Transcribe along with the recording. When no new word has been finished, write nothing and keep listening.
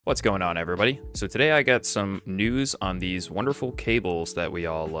What's going on, everybody? So today I got some news on these wonderful cables that we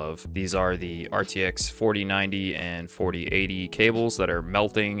all love. These are the RTX 4090 and 4080 cables that are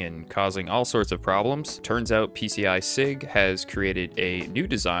melting and causing all sorts of problems. Turns out PCI SIG has created a new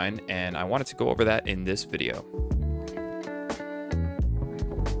design, and I wanted to go over that in this video.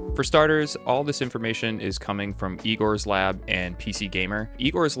 For starters, all this information is coming from Igorslab and PC Gamer.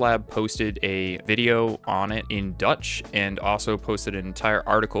 Igorslab posted a video on it in Dutch and also posted an entire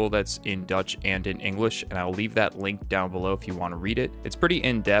article that's in Dutch and in English, and I'll leave that link down below if you want to read it. It's pretty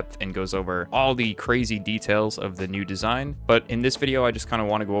in-depth and goes over all the crazy details of the new design, but in this video I just kind of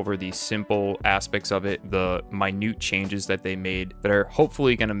want to go over the simple aspects of it, the minute changes that they made that are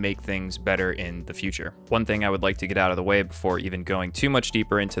hopefully going to make things better in the future. One thing I would like to get out of the way before even going too much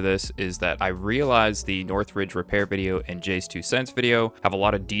deeper into this is that I realized the Northridge repair video and Jay's 2 cents video have a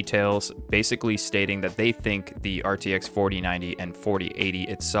lot of details basically stating that they think the RTX 4090 and 4080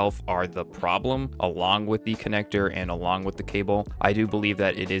 itself are the problem, along with the connector and along with the cable. I do believe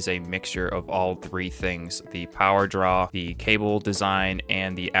that it is a mixture of all three things: the power draw, the cable design,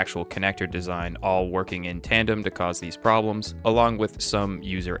 and the actual connector design, all working in tandem to cause these problems, along with some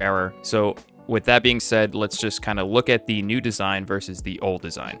user error. So with that being said, let's just kind of look at the new design versus the old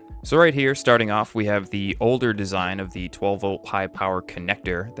design. So right here, starting off, we have the older design of the 12-volt high power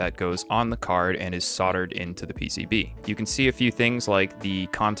connector that goes on the card and is soldered into the PCB. You can see a few things like the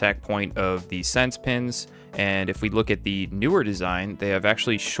contact point of the sense pins, and if we look at the newer design, they have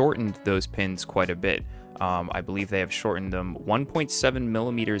actually shortened those pins quite a bit. I believe they have shortened them 1.7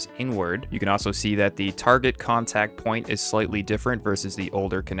 millimeters inward. You can also see that the target contact point is slightly different versus the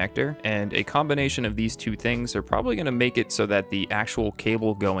older connector, and a combination of these two things are probably going to make it so that the actual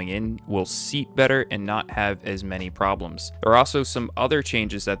cable going in will seat better and not have as many problems. There are also some other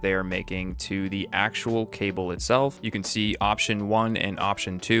changes that they are making to the actual cable itself. You can see option 1 and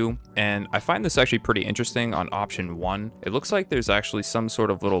option 2, and I find this actually pretty interesting. On option 1, it looks like there's actually some sort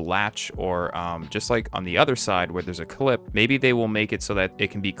of little latch, or just like on the other side where there's a clip, maybe they will make it so that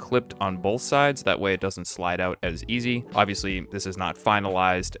it can be clipped on both sides, that way it doesn't slide out as easy. Obviously this is not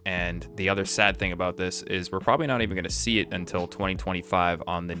finalized, and the other sad thing about this is we're probably not even going to see it until 2025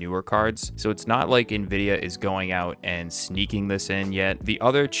 on the newer cards, so it's not like Nvidia is going out and sneaking this in yet. The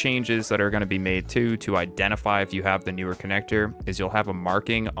other changes that are going to be made too to identify if you have the newer connector is you'll have a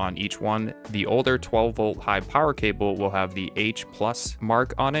marking on each one. The older 12-volt high power cable will have the H+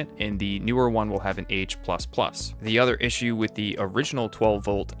 mark on it, and the newer one will have an H++. The other issue with the original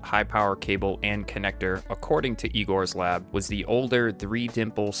 12-volt high power cable and connector, according to Igorslab, was the older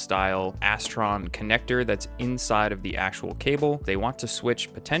 3-dimple style Astron connector that's inside of the actual cable. They want to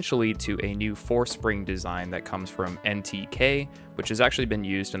switch potentially to a new 4-spring design that comes from NTK, which has actually been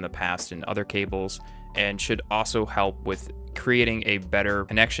used in the past in other cables, and should also help with creating a better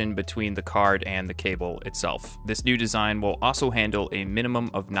connection between the card and the cable itself. This new design will also handle a minimum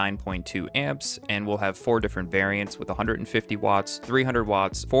of 9.2 amps and will have 4 different variants with 150 watts, 300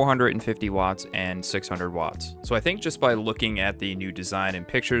 watts, 450 watts, and 600 watts. So I think just by looking at the new design and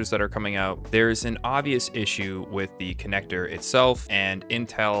pictures that are coming out, there's an obvious issue with the connector itself, and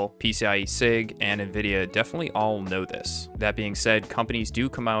Intel, PCI SIG, and Nvidia definitely all know this. That being said, companies do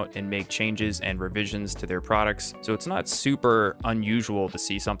come out and make changes and revisions to their products, so it's not super unusual to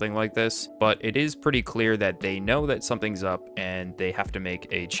see something like this, but it is pretty clear that they know that something's up and they have to make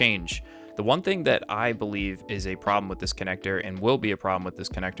a change. The one thing that I believe is a problem with this connector, and will be a problem with this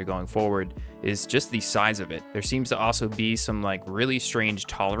connector going forward, is just the size of it. There seems to also be some like really strange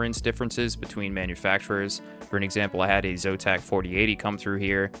tolerance differences between manufacturers. For an example, I had a Zotac 4080 come through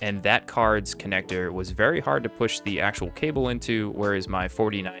here, and that card's connector was very hard to push the actual cable into, whereas my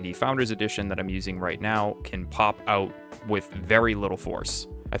 4090 Founders Edition that I'm using right now can pop out with very little force.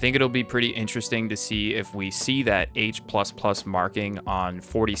 I think it'll be pretty interesting to see if we see that H++ marking on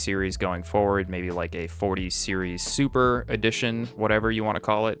 40 series going forward, maybe like a 40 series Super Edition, whatever you want to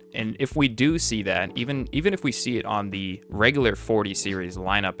call it. And if we do see that, even if we see it on the regular 40 series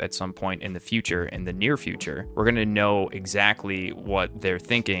lineup at some point in the future, in the near future, we're going to know exactly what they're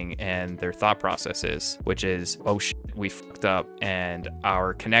thinking and their thought process is, which is, oh shit, we fucked up and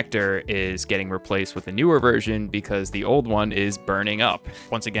our connector is getting replaced with a newer version because the old one is burning up.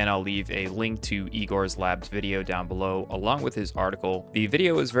 Once again, I'll leave a link to Igorslab's video down below along with his article. The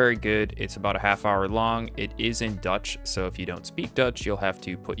video is very good. It's about a half-hour long. It is in Dutch, so if you don't speak Dutch, you'll have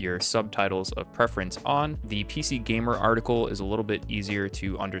to put your subtitles of preference on. The PC Gamer article is a little bit easier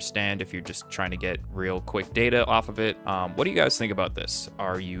to understand if you're just trying to get real quick data off of it. What do you guys think about this?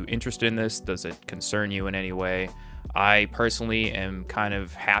 Are you interested in this? Does it concern you in any way? I personally am kind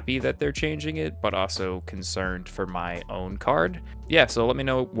of happy that they're changing it, but also concerned for my own card. Yeah, so let me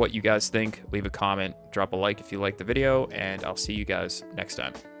know what you guys think. Leave a comment, drop a like if you like the video, and I'll see you guys next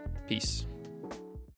time. Peace.